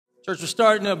Church, we're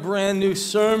starting a brand new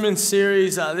sermon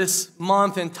series this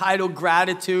month entitled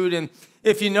Gratitude. And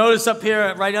if you notice up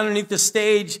here, right underneath the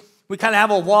stage, we kind of have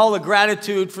a wall of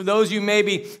gratitude. For those of you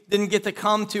maybe didn't get to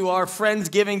come to our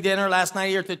Friendsgiving dinner last night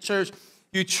here at the church,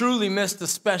 you truly missed a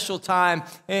special time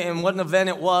and what an event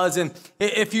it was. And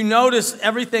if you notice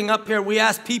everything up here, we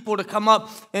asked people to come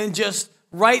up and just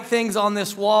write things on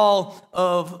this wall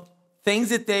of things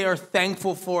that they are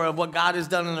thankful for, of what God has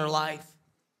done in their life.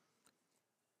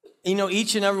 You know,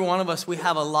 each and every one of us, we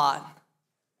have a lot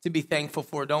to be thankful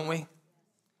for, don't we?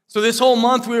 So this whole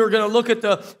month, we were going to look at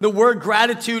the word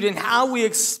gratitude and how we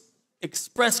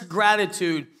express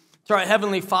gratitude to our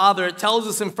Heavenly Father. It tells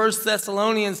us in 1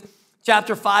 Thessalonians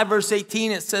chapter 5, verse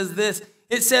 18, it says this.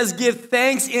 It says, give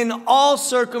thanks in all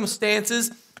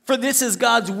circumstances, for this is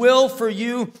God's will for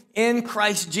you in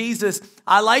Christ Jesus.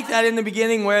 I like that in the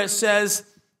beginning where it says,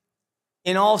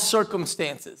 in all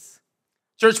circumstances.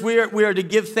 Church, we are to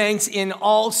give thanks in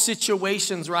all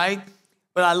situations, right?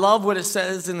 But I love what it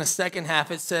says in the second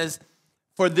half. It says,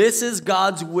 for this is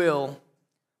God's will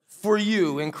for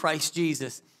you in Christ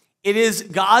Jesus. It is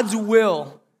God's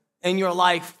will in your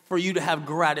life for you to have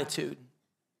gratitude.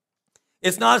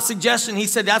 It's not a suggestion. He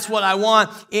said, that's what I want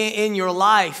in your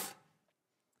life.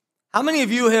 How many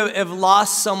of you have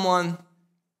lost someone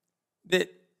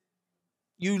that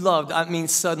you loved? I mean,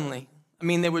 suddenly. I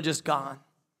mean, they were just gone.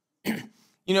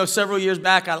 You know, several years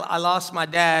back, I lost my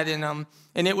dad,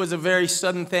 and it was a very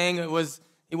sudden thing.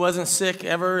 He wasn't sick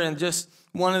ever, and just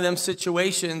one of them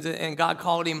situations, and God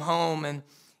called him home.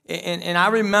 And I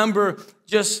remember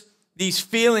just these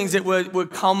feelings that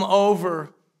would come over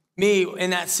me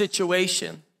in that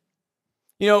situation.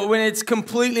 You know, when it's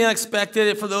completely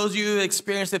unexpected, for those of you who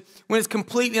experienced it, when it's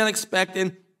completely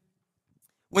unexpected,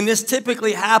 when this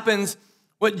typically happens,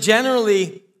 what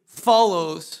generally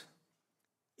follows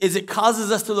is it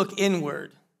causes us to look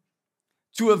inward,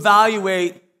 to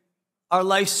evaluate our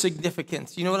life's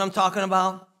significance. You know what I'm talking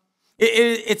about?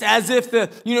 It's as if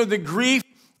the grief,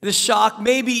 the shock,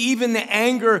 maybe even the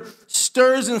anger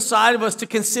stirs inside of us to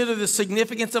consider the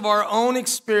significance of our own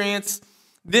experience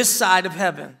this side of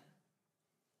heaven.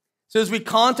 So as we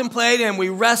contemplate and we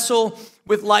wrestle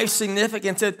with life's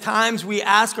significance, at times we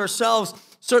ask ourselves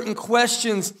certain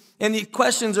questions, and the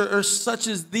questions are such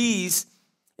as these.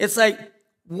 It's like,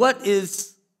 what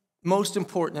is most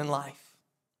important in life?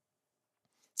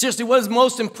 Seriously, what is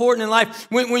most important in life?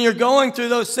 When you're going through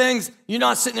those things, you're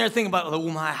not sitting there thinking about, oh,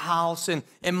 my house and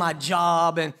my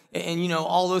job and you know,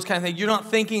 all those kind of things. You're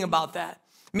not thinking about that.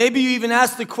 Maybe you even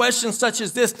ask the question such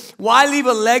as this: why leave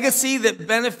a legacy that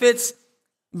benefits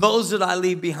those that I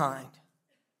leave behind?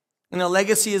 And a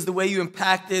legacy is the way you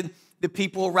impacted the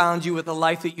people around you with the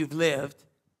life that you've lived.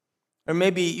 Or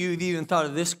maybe you've even thought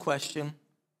of this question: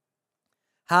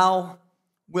 how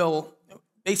will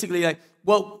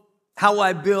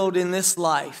I build in this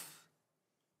life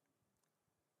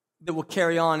that will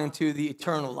carry on into the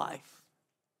eternal life?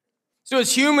 So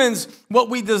as humans, what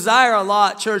we desire a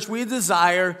lot, church, we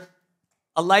desire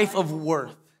a life of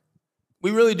worth.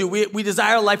 We really do. We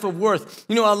desire a life of worth.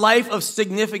 You know, a life of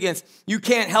significance. You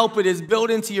can't help it. It's built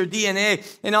into your DNA.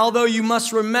 And although you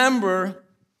must remember,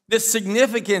 this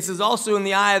significance is also in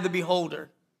the eye of the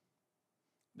beholder.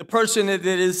 The person that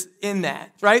is in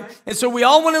that, right? And so we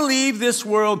all want to leave this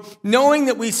world knowing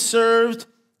that we served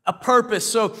a purpose.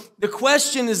 So the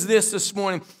question is this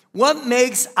morning: what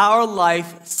makes our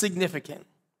life significant?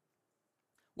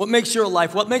 What makes your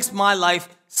life, what makes my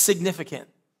life significant?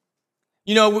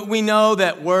 You know, we know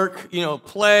that work, you know,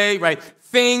 play, right?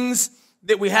 Things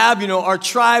that we have, you know, our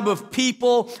tribe of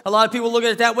people. A lot of people look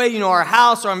at it that way. You know, our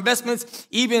house, our investments,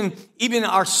 even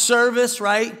our service,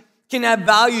 right, can add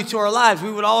value to our lives.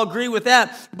 We would all agree with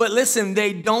that. But listen,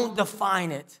 they don't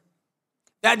define it.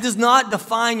 That does not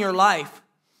define your life.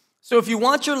 So if you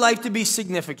want your life to be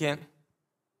significant,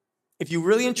 if you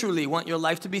really and truly want your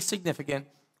life to be significant,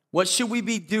 what should we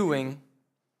be doing?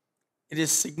 It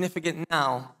is significant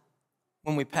now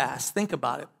when we pass. Think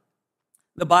about it.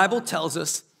 The Bible tells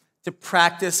us to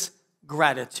practice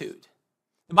gratitude.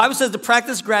 The Bible says to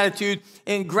practice gratitude,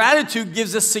 and gratitude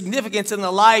gives us significance in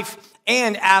the life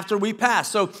and after we pass.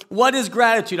 So what is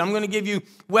gratitude? I'm going to give you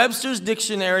Webster's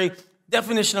dictionary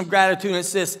definition of gratitude, and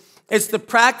it's this: it's the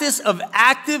practice of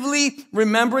actively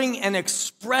remembering and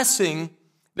expressing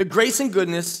the grace and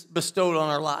goodness bestowed on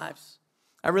our lives.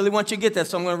 I really want you to get that,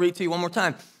 so I'm going to read to you one more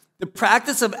time. The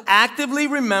practice of actively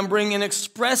remembering and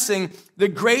expressing the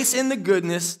grace and the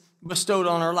goodness bestowed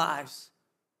on our lives.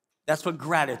 That's what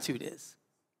gratitude is.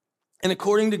 And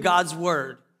according to God's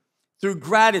word, through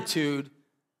gratitude,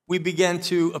 we begin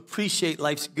to appreciate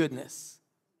life's goodness.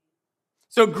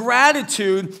 So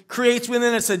gratitude creates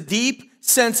within us a deep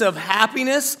sense of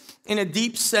happiness and a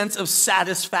deep sense of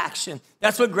satisfaction.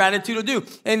 That's what gratitude will do.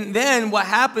 And then what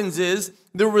happens is,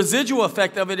 the residual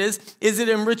effect of it is it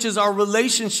enriches our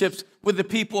relationships with the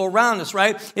people around us,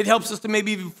 right? It helps us to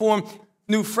maybe even form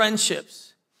new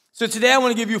friendships. So today I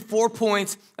want to give you 4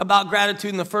 points about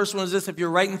gratitude. And the first one is this: if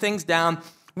you're writing things down,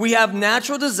 we have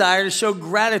natural desire to show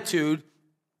gratitude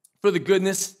for the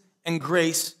goodness and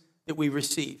grace that we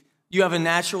receive. You have a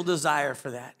natural desire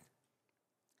for that.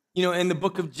 You know, in the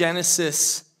book of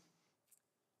Genesis,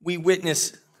 we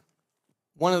witness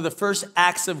one of the first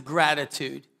acts of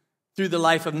gratitude through the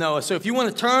life of Noah. So if you want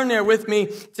to turn there with me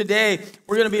today,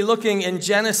 we're going to be looking in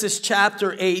Genesis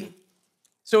chapter 8.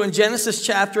 So in Genesis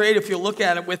chapter 8, if you'll look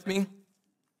at it with me,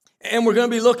 and we're going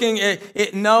to be looking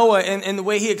at Noah and the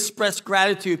way he expressed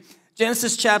gratitude.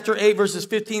 Genesis chapter 8, verses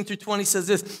 15 through 20 says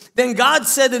this: Then God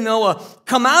said to Noah,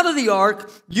 "Come out of the ark,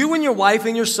 you and your wife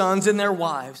and your sons and their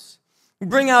wives.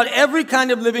 Bring out every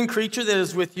kind of living creature that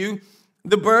is with you,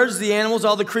 the birds, the animals,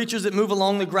 all the creatures that move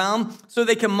along the ground, so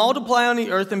they can multiply on the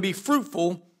earth and be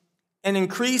fruitful and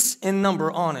increase in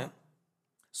number on it."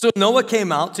 So Noah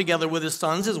came out together with his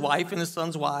sons, his wife, and his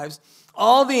sons' wives,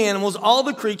 all the animals, all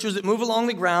the creatures that move along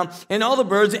the ground, and all the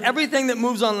birds, everything that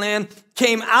moves on land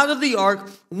came out of the ark,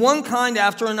 one kind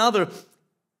after another.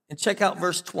 And check out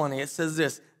verse 20. It says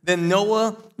this: Then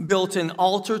Noah built an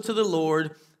altar to the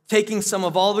Lord, taking some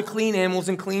of all the clean animals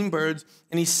and clean birds,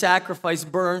 and he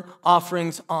sacrificed burnt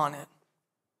offerings on it.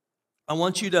 I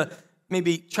want you to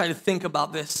maybe try to think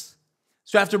about this.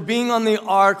 So after being on the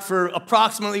ark for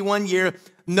approximately 1 year,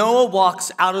 Noah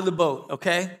walks out of the boat,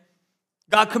 okay?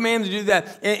 God commanded him to do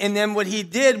that. And then what he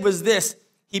did was this: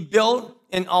 he built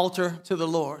an altar to the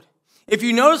Lord. If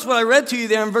you notice what I read to you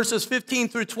there in verses 15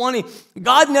 through 20,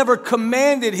 God never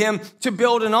commanded him to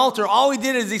build an altar. All he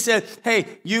did is he said, hey,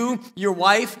 you, your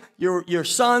wife, your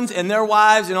sons and their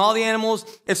wives and all the animals,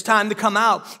 it's time to come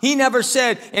out. He never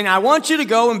said, and I want you to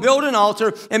go and build an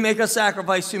altar and make a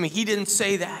sacrifice to me. He didn't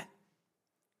say that.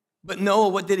 But Noah,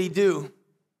 what did he do?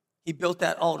 He built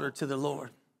that altar to the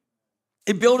Lord.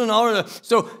 He built an altar.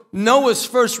 So Noah's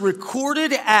first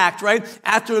recorded act, right,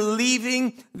 after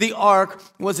leaving the ark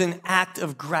was an act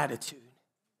of gratitude.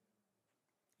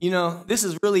 You know, this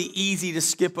is really easy to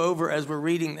skip over as we're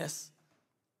reading this.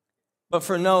 But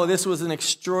for Noah, this was an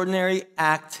extraordinary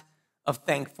act of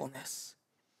thankfulness.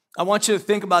 I want you to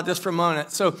think about this for a moment.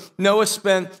 So Noah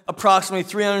spent approximately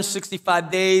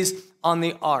 365 days on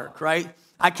the ark, right?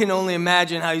 I can only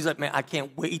imagine how he's like, man, I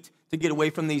can't wait to get away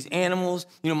from these animals.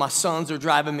 You know, my sons are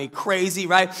driving me crazy,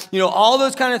 right? You know, all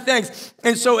those kind of things.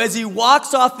 And so as he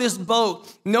walks off this boat,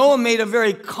 Noah made a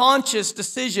very conscious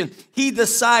decision. He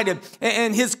decided,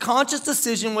 and his conscious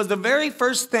decision was the very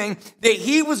first thing that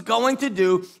he was going to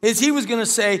do is he was going to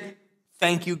say,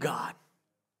 thank you, God.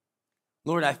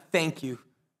 Lord, I thank you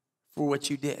for what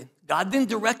you did. God didn't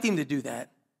direct him to do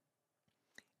that.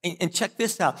 And check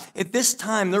this out. At this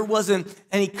time, there wasn't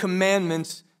any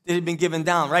commandments that had been given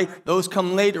down, right? Those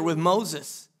come later with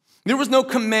Moses. There was no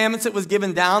commandments that was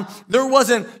given down. There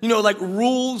wasn't, like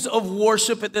rules of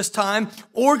worship at this time.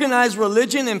 Organized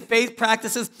religion and faith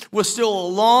practices was still a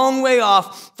long way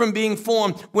off from being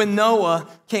formed when Noah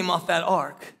came off that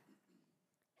ark.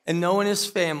 And Noah and his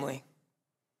family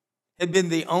had been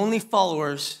the only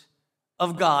followers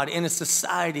of God in a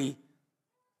society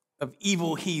of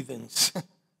evil heathens.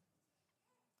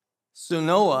 So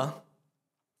Noah,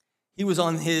 he was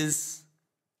on his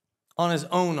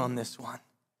own on this one.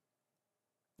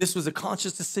 This was a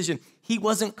conscious decision. He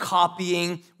wasn't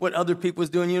copying what other people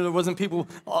was doing. There wasn't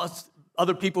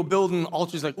other people building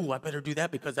altars like, oh, I better do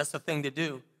that because that's the thing to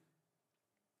do.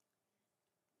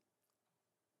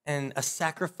 And a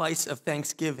sacrifice of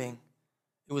thanksgiving,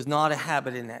 it was not a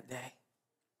habit in that day.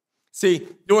 See,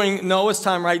 during Noah's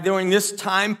time, right, during this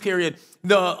time period,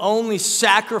 the only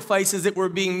sacrifices that were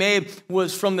being made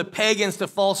was from the pagans to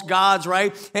false gods,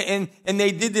 right? And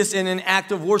they did this in an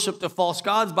act of worship to false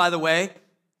gods, by the way,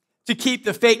 to keep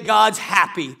the fake gods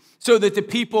happy so that the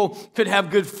people could have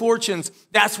good fortunes.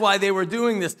 That's why they were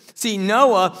doing this. See,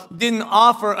 Noah didn't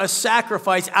offer a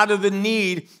sacrifice out of the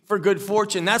need for good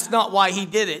fortune. That's not why he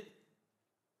did it.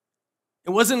 It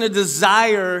wasn't a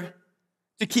desire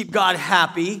to keep God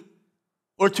happy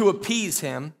or to appease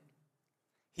him.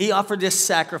 He offered this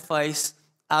sacrifice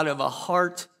out of a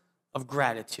heart of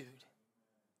gratitude,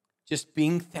 just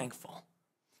being thankful.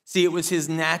 See, it was his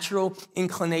natural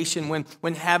inclination when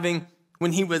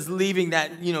he was leaving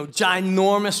that,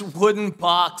 ginormous wooden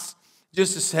box,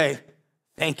 just to say,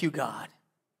 thank you, God.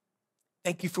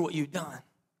 Thank you for what you've done.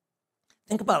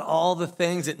 Think about all the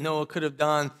things that Noah could have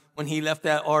done when he left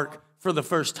that ark for the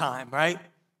first time, right?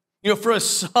 For a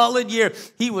solid year,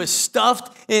 he was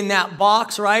stuffed in that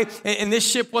box, right? And this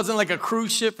ship wasn't like a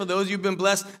cruise ship. For those of you who've been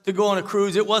blessed to go on a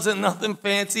cruise, it wasn't nothing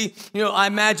fancy. I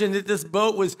imagine that this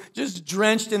boat was just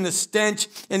drenched in the stench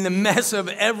and the mess of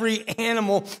every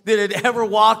animal that had ever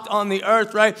walked on the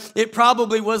earth, right? It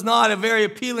probably was not a very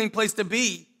appealing place to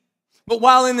be. But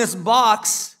while in this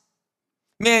box,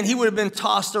 man, he would have been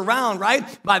tossed around, right?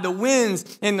 By the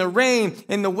winds and the rain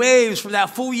and the waves for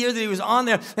that full year that he was on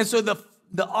there. And so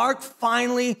the ark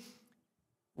finally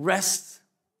rests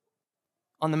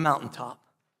on the mountaintop.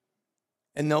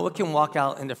 And Noah can walk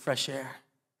out into fresh air.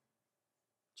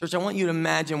 Church, I want you to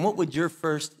imagine, what would your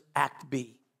first act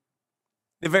be?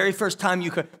 The very first time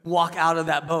you could walk out of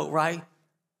that boat, right?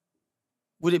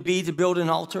 Would it be to build an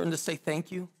altar and to say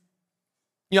thank you?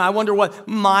 I wonder what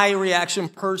my reaction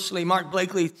personally, Mark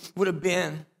Blakeley, would have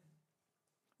been.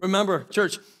 Remember,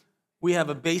 church, we have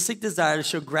a basic desire to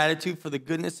show gratitude for the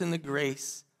goodness and the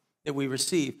grace that we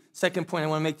receive. Second point I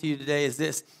want to make to you today is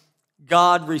this: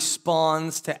 God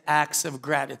responds to acts of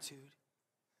gratitude.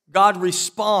 God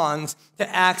responds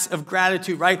to acts of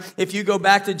gratitude, right? If you go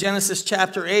back to Genesis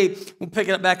chapter 8, we'll pick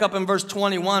it back up in verse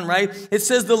 21, right? It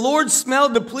says, the Lord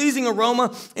smelled the pleasing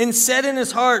aroma and said in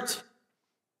his heart.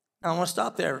 Now I want to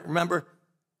stop there. Remember,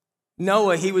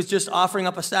 Noah, he was just offering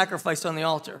up a sacrifice on the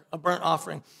altar, a burnt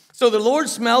offering. So the Lord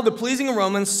smelled the pleasing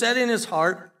aroma and said in his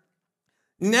heart,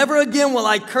 never again will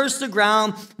I curse the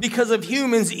ground because of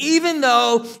humans, even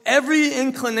though every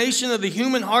inclination of the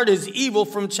human heart is evil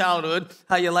from childhood.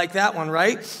 How you like that one,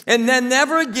 right? And then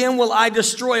never again will I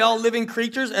destroy all living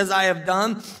creatures as I have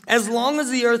done. As long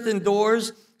as the earth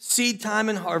endures, seed time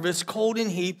and harvest, cold and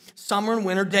heat, summer and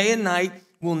winter, day and night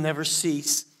will never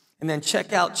cease. And then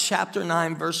check out chapter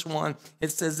 9, verse 1.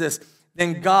 It says this: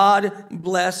 then God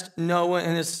blessed Noah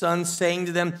and his sons, saying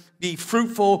to them, be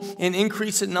fruitful and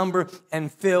increase in number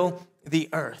and fill the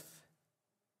earth.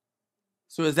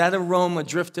 So as that aroma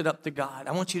drifted up to God,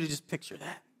 I want you to just picture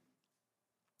that.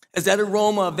 As that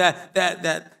aroma of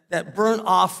that burnt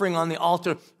offering on the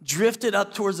altar drifted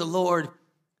up towards the Lord,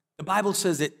 the Bible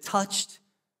says it touched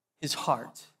his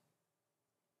heart.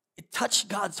 It touched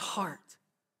God's heart.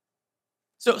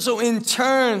 So in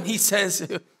turn, he says,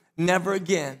 never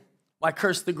again will I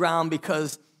curse the ground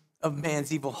because of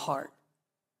man's evil heart.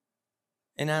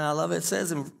 And then I love it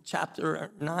says in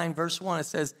chapter 9, verse 1, it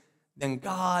says, then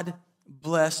God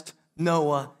blessed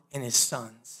Noah and his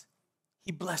sons.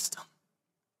 He blessed them.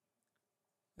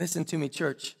 Listen to me,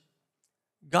 church.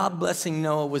 God blessing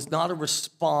Noah was not a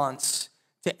response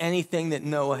to anything that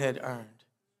Noah had earned.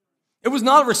 It was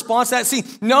not a response to that. See,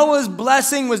 Noah's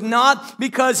blessing was not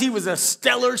because he was a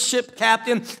stellar ship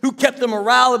captain who kept the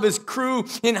morale of his crew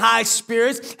in high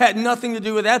spirits. Had nothing to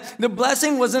do with that. The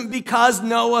blessing wasn't because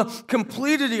Noah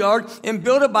completed the ark and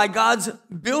built it by God's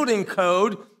building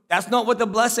code. That's not what the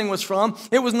blessing was from.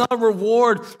 It was not a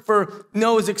reward for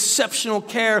Noah's exceptional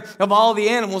care of all the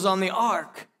animals on the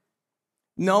ark.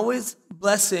 Noah's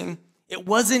blessing, it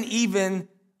wasn't even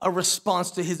a response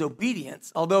to his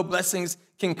obedience, although blessings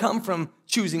can come from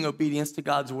choosing obedience to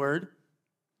God's word.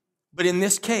 But in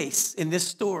this case, in this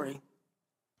story,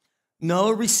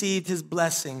 Noah received his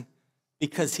blessing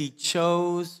because he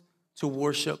chose to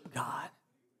worship God.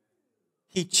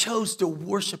 He chose to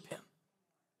worship him,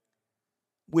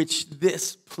 which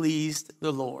this pleased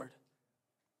the Lord.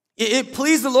 It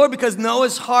pleased the Lord because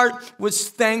Noah's heart was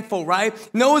thankful, right?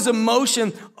 Noah's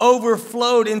emotion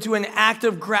overflowed into an act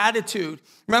of gratitude.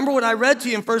 Remember what I read to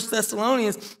you in 1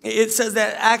 Thessalonians? It says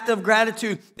that act of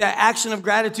gratitude, that action of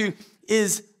gratitude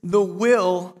is the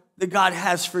will that God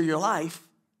has for your life.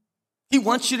 He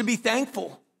wants you to be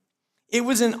thankful. It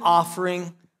was an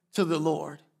offering to the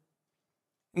Lord.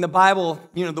 In the Bible,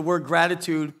 the word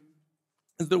gratitude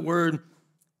is the word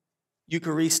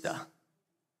Eucharista.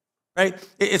 Right?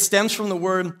 It stems from the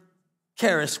word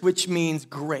charis, which means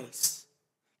grace.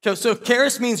 So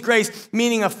charis means grace,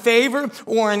 meaning a favor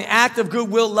or an act of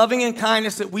goodwill, loving and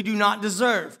kindness that we do not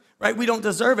deserve. Right? We don't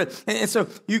deserve it. And so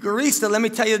Eucharista, let me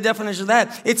tell you the definition of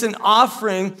that. It's an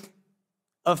offering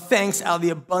of thanks out of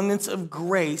the abundance of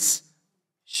grace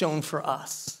shown for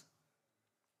us.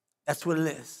 That's what it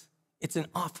is. It's an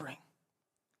offering.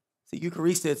 So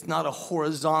Eucharista, it's not a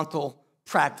horizontal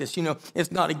practice.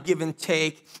 It's not a give and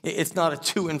take. It's not a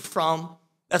to and from.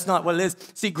 That's not what it is.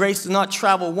 See, grace does not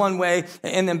travel one way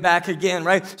and then back again,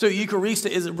 right? So Eucharista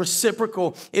is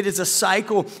reciprocal. It is a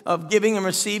cycle of giving and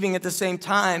receiving at the same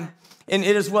time. And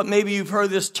it is what maybe you've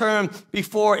heard this term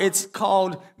before. It's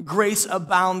called grace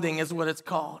abounding is what it's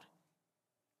called.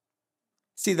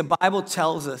 See, the Bible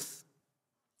tells us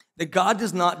that God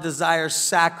does not desire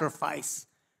sacrifice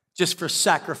just for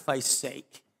sacrifice's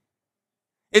sake.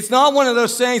 It's not one of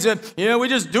those things that, we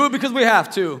just do it because we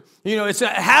have to. It's a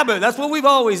habit. That's what we've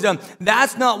always done.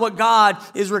 That's not what God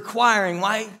is requiring,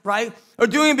 right? Or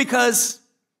doing it because,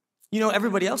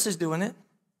 everybody else is doing it.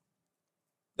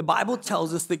 The Bible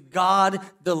tells us that God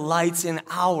delights in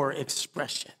our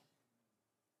expression.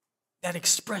 That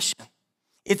expression.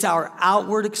 It's our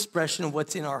outward expression of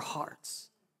what's in our hearts.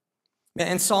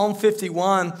 In Psalm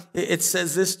 51, it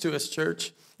says this to us,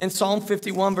 church. In Psalm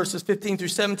 51, verses 15 through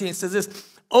 17, it says this: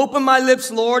 "Open my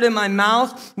lips, Lord, and my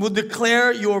mouth will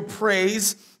declare your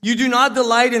praise. You do not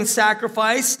delight in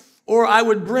sacrifice, or I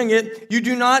would bring it. You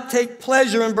do not take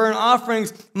pleasure in burnt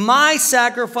offerings. My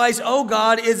sacrifice, O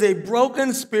God, is a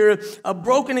broken spirit, a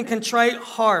broken and contrite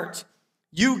heart.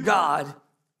 You, God,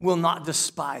 will not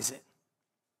despise it."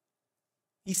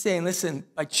 He's saying, listen,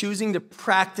 by choosing to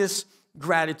practice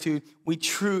gratitude, we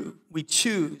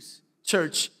choose,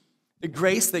 church, the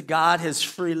grace that God has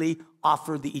freely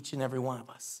offered to each and every one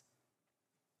of us.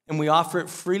 And we offer it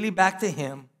freely back to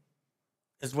him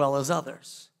as well as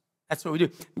others. That's what we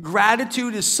do.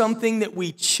 Gratitude is something that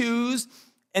we choose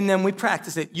and then we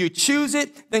practice it. You choose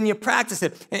it, then you practice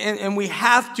it. And we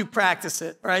have to practice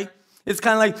it, right? It's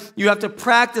kind of like you have to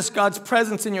practice God's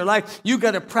presence in your life. You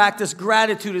got to practice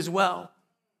gratitude as well.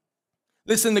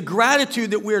 Listen, the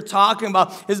gratitude that we're talking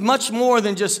about is much more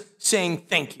than just saying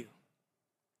thank you.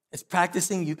 It's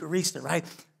practicing Eucharist, right?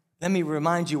 Let me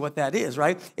remind you what that is,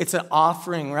 right? It's an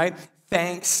offering, right?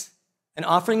 Thanks, an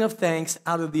offering of thanks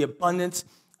out of the abundance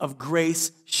of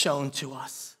grace shown to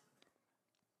us.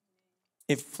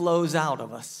 It flows out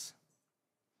of us.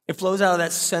 It flows out of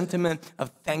that sentiment of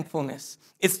thankfulness.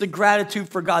 It's the gratitude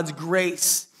for God's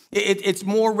grace. It's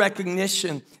more than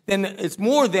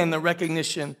the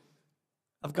recognition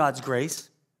of God's grace,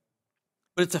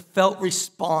 but it's a felt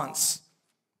response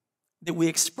that we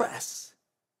express.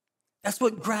 That's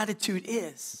what gratitude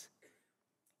is.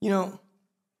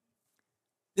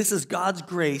 This is God's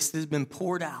grace that has been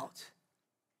poured out.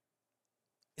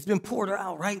 It's been poured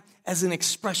out, right, as an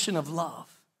expression of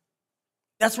love.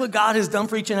 That's what God has done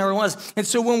for each and every one of us. And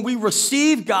so when we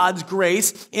receive God's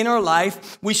grace in our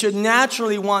life, we should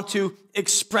naturally want to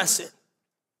express it.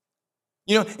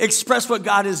 Express what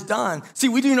God has done. See,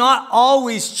 we do not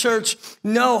always, church,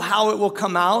 know how it will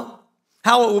come out,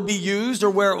 how it will be used, or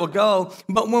where it will go.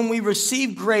 But when we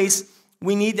receive grace,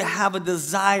 we need to have a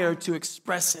desire to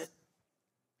express it.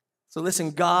 So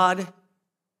listen, God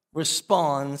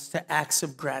responds to acts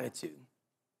of gratitude.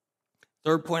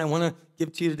 Third point I want to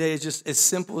give to you today is just as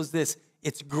simple as this.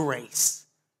 It's grace.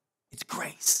 It's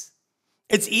grace.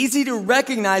 It's easy to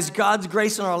recognize God's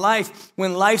grace in our life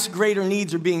when life's greater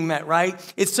needs are being met,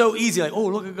 right? It's so easy. Like, oh,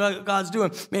 look at what God's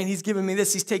doing. Man, he's giving me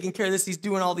this. He's taking care of this. He's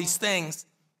doing all these things.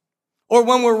 Or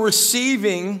when we're on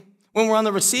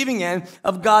the receiving end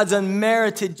of God's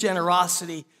unmerited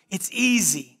generosity. It's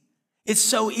easy. It's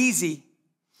so easy.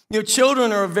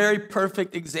 Children are a very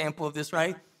perfect example of this,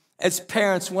 right? As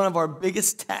parents, one of our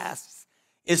biggest tasks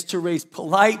is to raise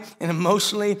polite and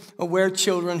emotionally aware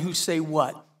children who say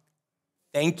what?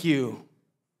 Thank you,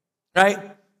 right?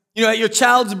 At your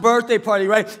child's birthday party,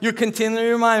 right? You're continually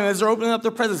reminding them as they're opening up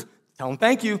their presents. Tell them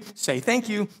thank you, say thank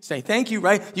you,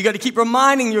 right? You got to keep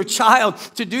reminding your child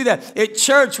to do that. At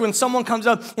church, when someone comes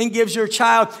up and gives your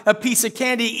child a piece of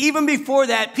candy, even before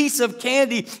that piece of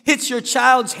candy hits your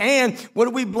child's hand, what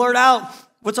do we blurt out?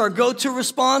 What's our go-to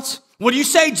response? What do you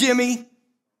say, Jimmy?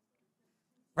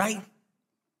 Right?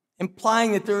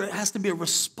 Implying that there has to be a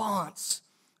response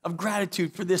of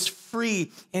gratitude for this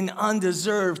free and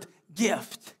undeserved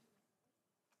gift.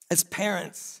 As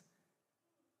parents,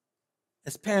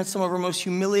 some of our most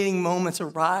humiliating moments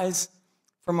arise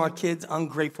from our kids'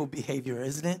 ungrateful behavior,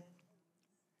 isn't it?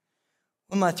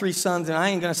 One of my three sons, and I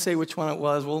ain't going to say which one it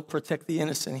was, we'll protect the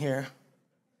innocent here.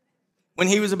 When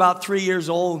he was about 3 years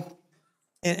old,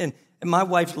 and my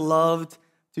wife loved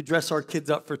to dress our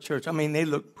kids up for church. I mean, they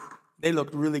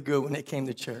looked really good when they came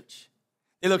to church.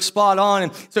 They looked spot on.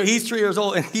 And so he's 3 years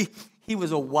old, and he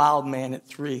was a wild man at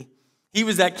 3. He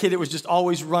was that kid that was just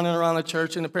always running around the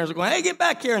church, and the parents were going, hey, get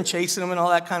back here, and chasing him and all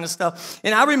that kind of stuff.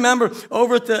 And I remember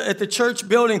over at the church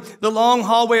building, the long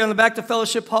hallway on the back to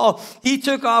Fellowship Hall, he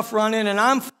took off running, and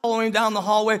I'm following down the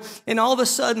hallway, and all of a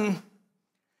sudden,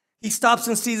 he stops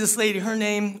and sees this lady. Her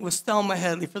name was Thelma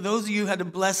Headley. For those of you who had the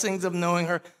blessings of knowing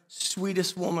her,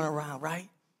 sweetest woman around, right?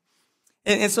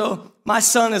 And so my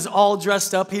son is all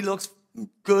dressed up. He looks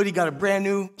good. He got a brand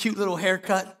new, cute little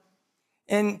haircut.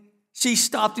 And she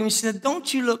stopped him and she said,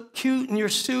 don't you look cute in your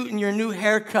suit and your new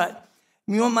haircut?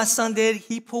 You know what my son did?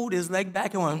 He pulled his leg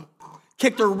back and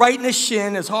kicked her right in the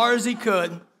shin as hard as he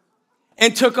could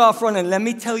and took off running. Let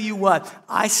me tell you what,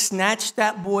 I snatched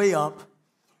that boy up,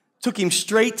 took him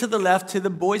straight to the left to the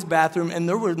boys' bathroom, and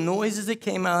there were noises that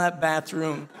came out of that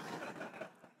bathroom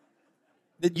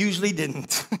that usually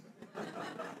didn't.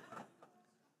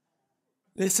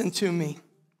 Listen to me.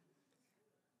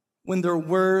 When their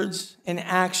words and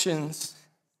actions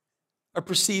are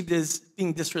perceived as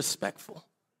being disrespectful.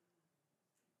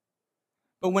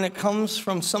 But when it comes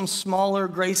from some smaller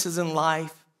graces in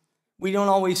life, we don't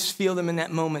always feel them in that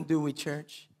moment, do we,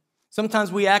 church?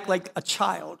 Sometimes we act like a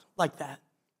child like that.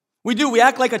 We do. We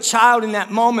act like a child in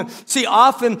that moment. See,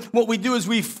 often what we do is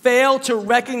we fail to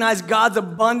recognize God's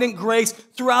abundant grace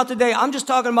throughout the day. I'm just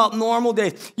talking about normal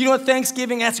days. You know what?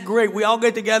 Thanksgiving, that's great. We all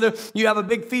get together. You have a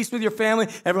big feast with your family.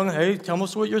 Everyone, hey, tell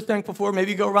us what you're thankful for. Maybe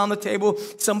you go around the table.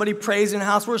 Somebody prays in the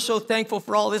house. We're so thankful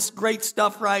for all this great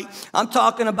stuff, right? I'm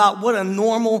talking about what a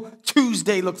normal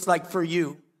Tuesday looks like for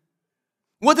you.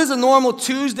 What does a normal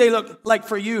Tuesday look like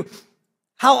for you?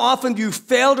 How often do you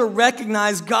fail to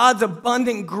recognize God's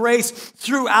abundant grace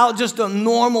throughout just a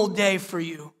normal day for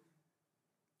you?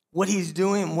 What he's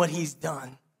doing and what he's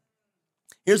done.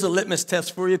 Here's a litmus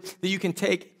test for you that you can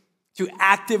take to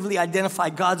actively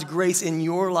identify God's grace in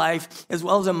your life as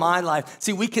well as in my life.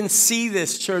 See, we can see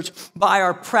this, church, by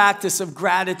our practice of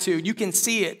gratitude. You can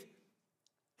see it.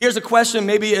 Here's a question.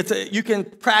 Maybe you can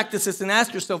practice this and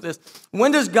ask yourself this.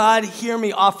 When does God hear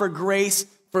me offer grace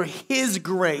for his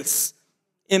grace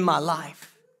in my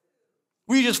life?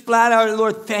 We just flat out,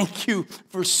 Lord, thank you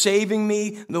for saving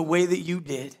me the way that you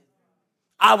did.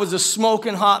 I was a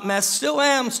smoking hot mess, still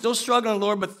am, still struggling,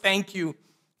 Lord, but thank you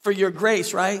for your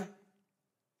grace, right?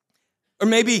 Or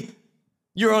maybe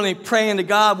you're only praying to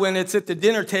God when it's at the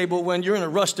dinner table, when you're in a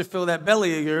rush to fill that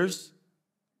belly of yours.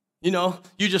 You know,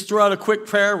 you just throw out a quick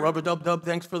prayer, rub-a-dub-dub,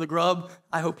 thanks for the grub.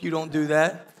 I hope you don't do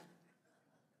that.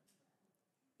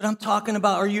 But I'm talking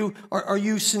about, are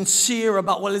you sincere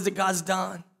about what is it God's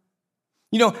done?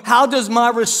 You know, how does my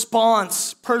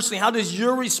response, personally, how does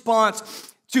your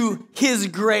response to his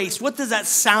grace, what does that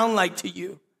sound like to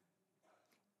you?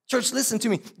 Church, listen to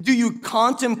me. Do you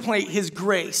contemplate his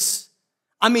grace?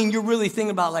 I mean, you're really thinking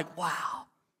about like, wow,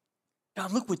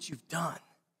 God, look what you've done.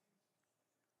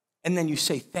 And then you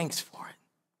say thanks for it.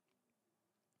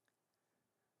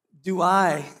 Do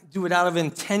I do it out of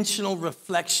intentional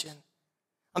reflection?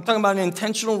 I'm talking about an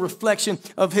intentional reflection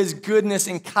of his goodness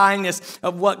and kindness,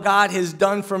 of what God has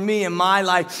done for me in my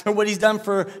life, or what he's done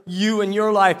for you in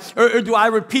your life. Or do I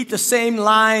repeat the same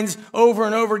lines over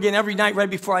and over again every night right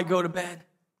before I go to bed?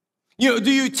 You know, do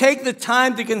you take the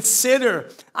time to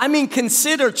consider,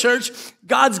 church,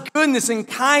 God's goodness and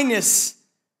kindness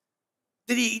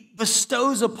that he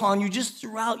bestows upon you just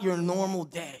throughout your normal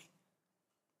day?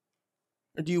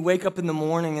 Or do you wake up in the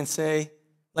morning and say,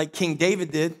 like King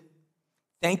David did,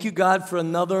 thank you, God, for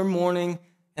another morning,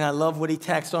 and I love what he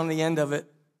taxed on the end of it,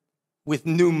 with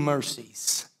new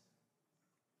mercies.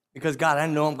 Because, God, I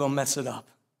know I'm going to mess it up,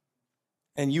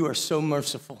 and you are so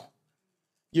merciful.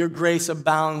 Your grace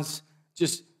abounds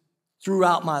just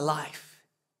throughout my life.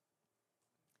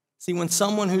 See, when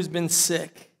someone who's been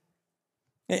sick,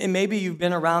 and maybe you've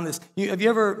been around this. Have you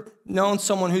ever known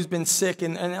someone who's been sick,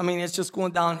 and I mean, it's just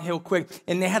going downhill quick,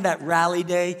 and they have that rally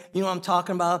day, you know what I'm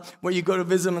talking about, where you go to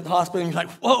visit them at the hospital, and you're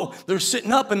like, whoa, they're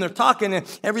sitting up, and they're talking,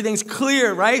 and everything's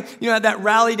clear, right? You know, that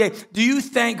rally day. Do you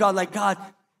thank God, like, God,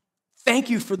 thank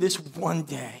you for this one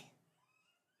day,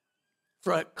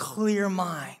 for a clear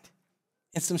mind,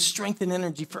 and some strength and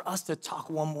energy for us to talk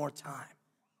one more time?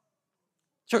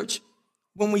 Church,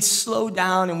 when we slow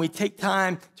down and we take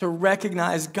time to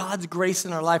recognize God's grace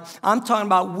in our life, I'm talking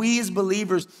about we as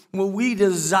believers, will we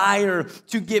desire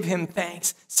to give him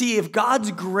thanks. See, if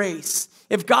God's grace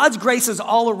is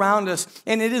all around us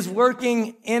and it is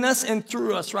working in us and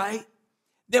through us, right?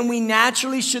 Then we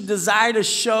naturally should desire to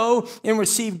show and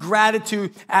receive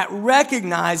gratitude at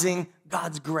recognizing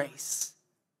God's grace.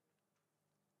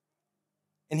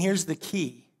 And here's the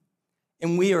key,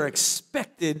 and we are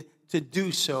expected to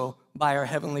do so by our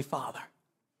Heavenly Father.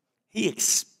 He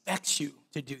expects you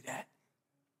to do that,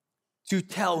 to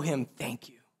tell him thank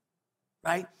you,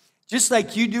 right? Just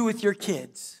like you do with your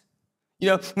kids. You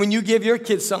know, when you give your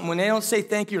kids something, when they don't say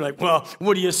thank you, you're like, well,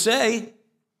 what do you say?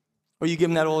 Or you give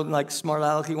them that old, like, smart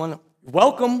alecky one,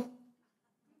 welcome,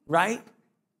 right?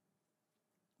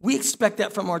 We expect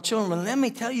that from our children. And let me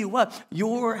tell you what,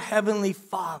 your Heavenly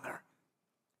Father,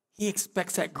 he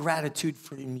expects that gratitude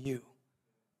from you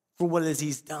for what it is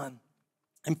he's done.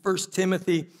 In 1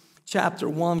 Timothy chapter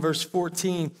 1, verse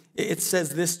 14, it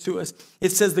says this to us.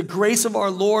 It says, the grace of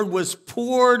our Lord was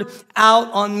poured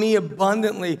out on me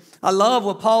abundantly. I love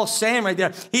what Paul's saying right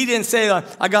there. He didn't say,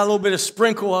 I got a little bit of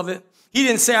sprinkle of it. He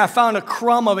didn't say, I found a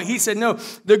crumb of it. He said, no,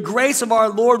 the grace of our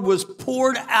Lord was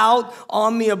poured out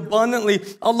on me abundantly,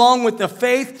 along with the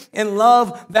faith and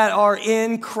love that are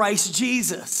in Christ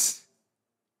Jesus.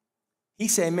 He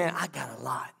said, man, I got a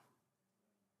lot.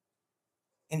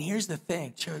 And here's the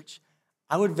thing, church.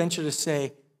 I would venture to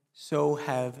say, so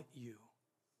have you.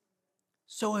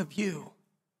 So have you.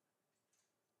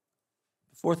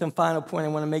 The fourth and final point I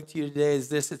want to make to you today is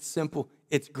this. It's simple.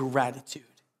 It's gratitude.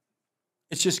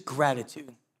 It's just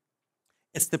gratitude.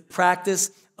 It's the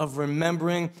practice of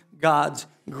remembering God's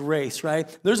grace, right?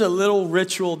 There's a little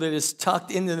ritual that is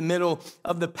tucked into the middle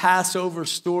of the Passover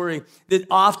story that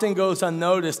often goes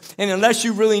unnoticed. And unless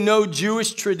you really know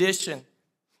Jewish tradition,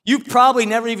 you've probably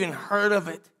never even heard of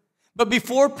it. But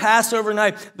before Passover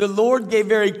night, the Lord gave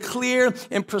very clear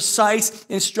and precise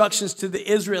instructions to the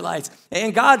Israelites.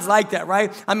 And God's like that,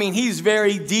 right? I mean, he's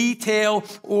very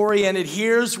detail-oriented.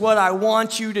 Here's what I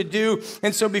want you to do.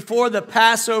 And so before the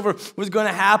Passover was going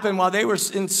to happen while they were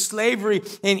in slavery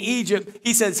in Egypt,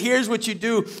 he says, here's what you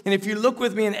do. And if you look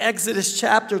with me in Exodus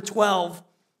chapter 12,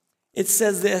 it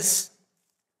says this.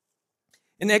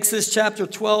 In Exodus chapter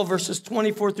 12, verses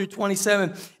 24 through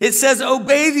 27, it says,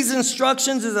 obey these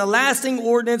instructions as a lasting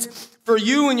ordinance for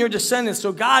you and your descendants.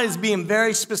 So God is being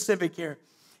very specific here.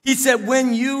 He said,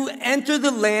 when you enter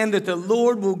the land that the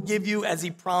Lord will give you as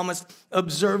he promised,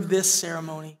 observe this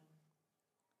ceremony.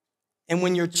 And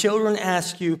when your children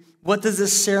ask you, what does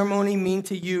this ceremony mean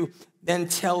to you? Then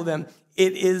tell them,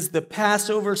 it is the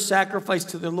Passover sacrifice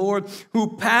to the Lord,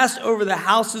 who passed over the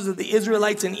houses of the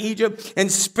Israelites in Egypt and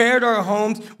spared our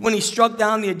homes when he struck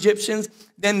down the Egyptians.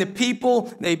 Then the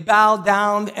people, they bowed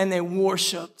down and they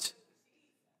worshiped.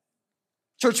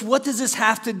 Church, what does this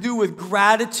have to do with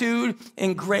gratitude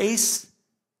and grace?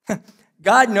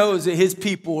 God knows that his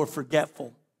people are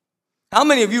forgetful. How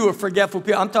many of you are forgetful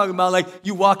people? I'm talking about like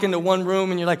you walk into one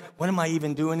room and you're like, what am I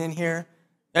even doing in here?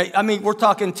 I mean, we're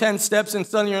talking 10 steps and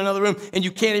suddenly you're in another room and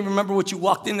you can't even remember what you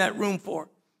walked in that room for.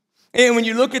 And when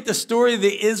you look at the story of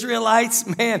the Israelites,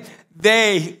 man,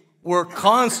 they were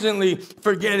constantly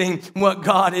forgetting what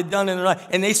God had done in their life.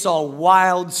 And they saw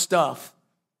wild stuff,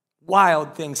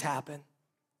 wild things happen.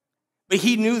 But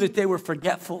he knew that they were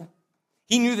forgetful.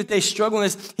 He knew that they struggled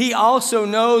with this. He also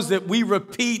knows that we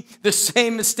repeat the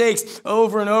same mistakes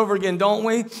over and over again, don't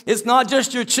we? It's not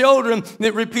just your children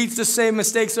that repeats the same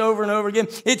mistakes over and over again.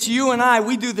 It's you and I.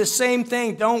 We do the same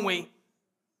thing, don't we?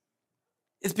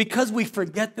 It's because we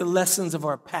forget the lessons of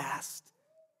our past.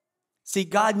 See,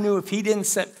 God knew if he didn't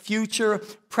set future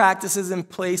practices in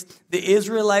place, the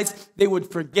Israelites, they would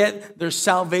forget their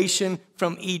salvation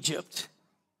from Egypt.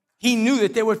 He knew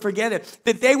that they would forget it,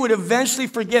 that they would eventually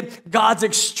forget God's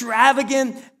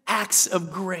extravagant acts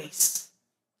of grace.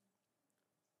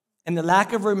 And the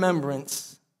lack of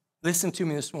remembrance, listen to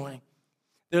me this morning,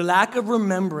 their lack of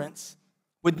remembrance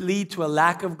would lead to a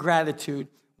lack of gratitude,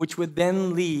 which would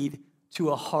then lead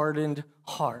to a hardened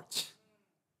heart.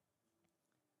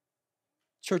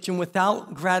 Church, and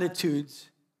without gratitude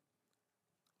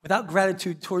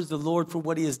towards the Lord for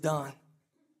what he has done,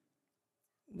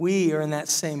 we are in that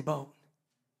same boat.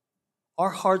 Our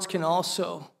hearts can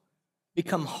also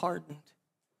become hardened.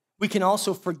 We can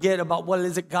also forget about what it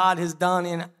is that God has done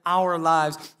in our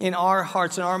lives, in our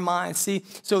hearts, in our minds. See,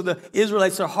 so the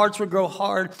Israelites, their hearts would grow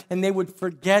hard and they would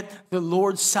forget the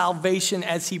Lord's salvation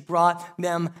as he brought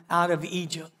them out of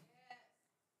Egypt.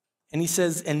 And he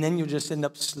says, and then you'll just end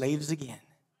up slaves again.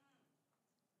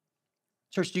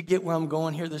 Church, do you get where I'm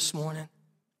going here this morning?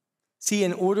 See,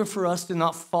 in order for us to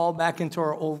not fall back into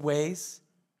our old ways,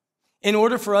 in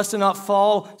order for us to not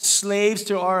fall slaves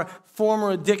to our former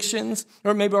addictions,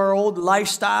 or maybe our old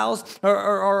lifestyles, or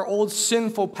our old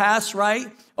sinful past, right?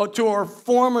 Or to our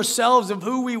former selves of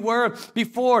who we were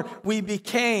before we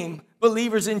became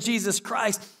believers in Jesus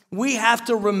Christ, we have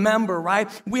to remember, right?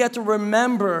 We have to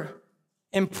remember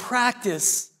and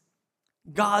practice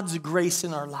God's grace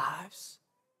in our lives.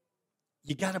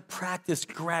 You got to practice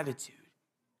gratitude.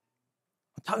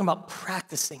 I'm talking about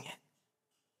practicing it.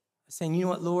 Saying, you know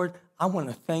what, Lord, I want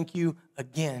to thank you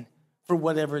again for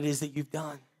whatever it is that you've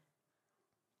done.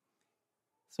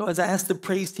 So as I ask the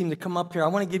praise team to come up here, I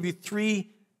want to give you 3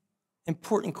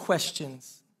 important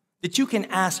questions that you can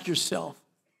ask yourself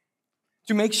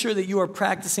to make sure that you are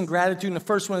practicing gratitude. And the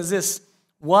first one is this: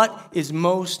 what is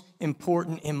most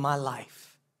important in my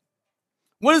life?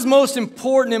 What is most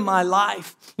important in my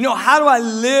life? You know, how do I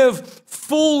live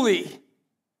fully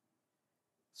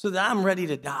so that I'm ready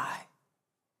to die?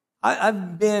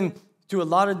 I've been to a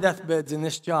lot of deathbeds in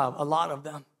this job, a lot of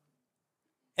them.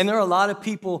 And there are a lot of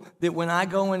people that when I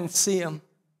go in and see them,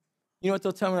 you know what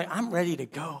they'll tell me? Like, I'm ready to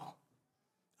go.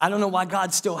 I don't know why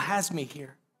God still has me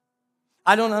here.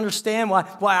 I don't understand why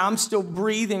I'm still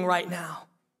breathing right now.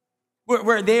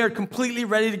 Where they are completely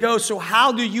ready to go. So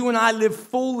how do you and I live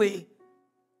fully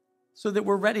so that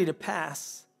we're ready to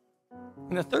pass?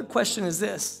 And the third question is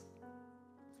this: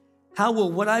 how will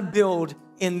what I build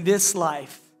in this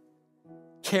life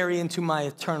carry into my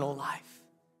eternal life?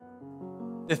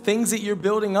 The things that you're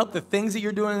building up, the things that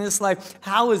you're doing in this life,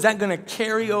 how is that going to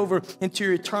carry over into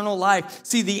your eternal life?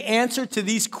 See, the answer to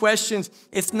these questions,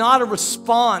 it's not a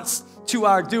response to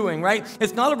our doing, right?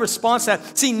 It's not a response to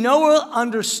that. See, Noah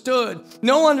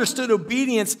understood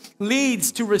obedience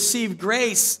leads to receive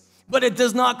grace, but it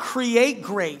does not create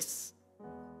grace.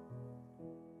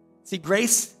 See,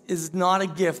 grace is not a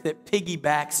gift that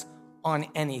piggybacks on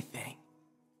anything.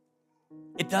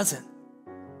 It doesn't.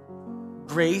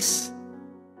 Grace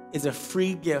is a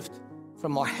free gift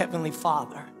from our Heavenly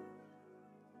Father.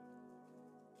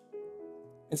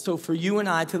 And so for you and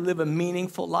I to live a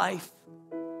meaningful life,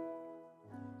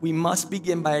 we must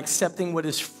begin by accepting what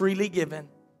is freely given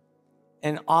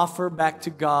and offer back to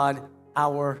God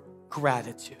our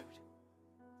gratitude.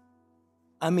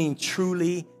 I mean,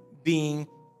 truly being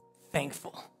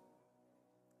thankful.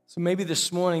 So maybe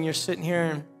this morning you're sitting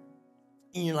here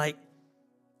and you're like,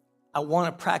 I want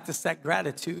to practice that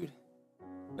gratitude,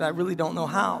 but I really don't know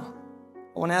how.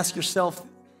 I want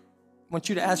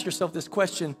you to ask yourself this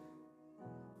question.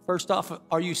 First off,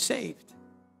 are you saved?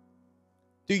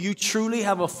 Do you truly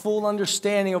have a full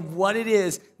understanding of what it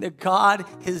is that God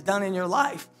has done in your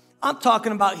life? I'm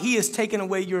talking about He has taken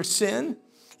away your sin.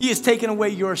 He has taken away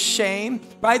your shame,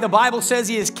 right? The Bible says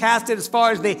He has cast it as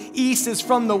far as the east is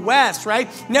from the west, right?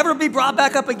 Never be brought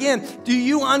back up again. Do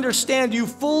you understand? Do you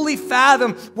fully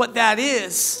fathom what that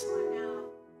is?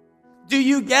 Do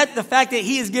you get the fact that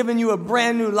He has given you a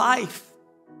brand new life?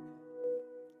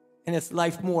 And it's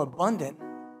life more abundant.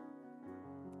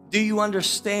 Do you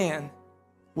understand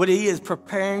what He is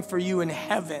preparing for you in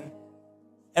heaven?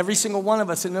 Every single one of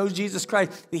us that knows Jesus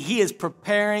Christ, that He is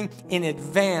preparing in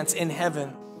advance in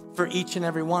heaven for each and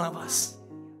every one of us.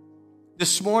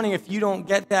 This morning, if you don't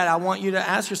get that, I want you to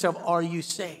ask yourself, are you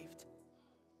saved?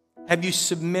 Have you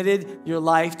submitted your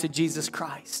life to Jesus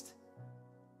Christ?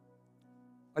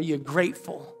 Are you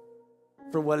grateful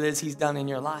for what it is He's done in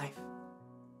your life?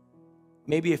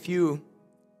 Maybe if you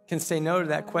can say no to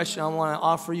that question, I want to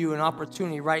offer you an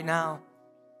opportunity right now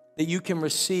that you can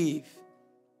receive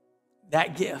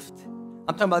that gift.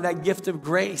 I'm talking about that gift of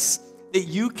grace, that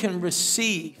you can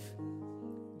receive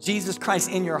Jesus Christ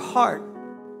in your heart.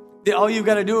 That all you've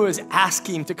got to do is ask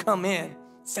Him to come in.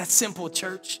 It's that simple,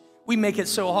 church. We make it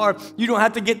so hard. You don't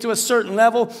have to get to a certain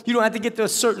level. You don't have to get to a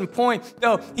certain point.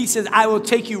 No, He says, I will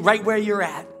take you right where you're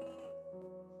at.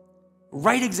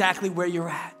 Right exactly where you're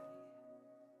at.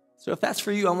 So if that's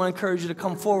for you, I want to encourage you to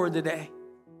come forward today.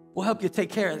 We'll help you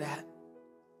take care of that.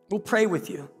 We'll pray with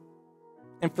you.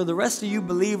 And for the rest of you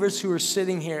believers who are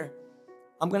sitting here,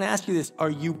 I'm going to ask you this. Are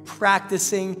you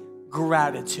practicing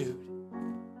gratitude?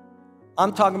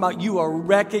 I'm talking about you are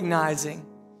recognizing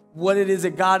what it is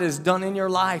that God has done in your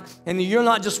life. And you're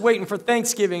not just waiting for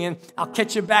Thanksgiving and I'll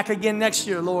catch you back again next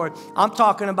year, Lord. I'm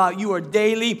talking about you are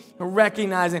daily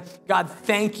recognizing, God,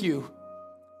 thank you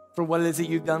for what it is that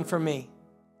you've done for me.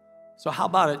 So how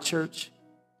about it, church?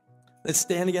 Let's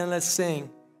stand again, let's sing.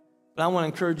 But I want to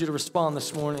encourage you to respond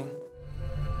this morning.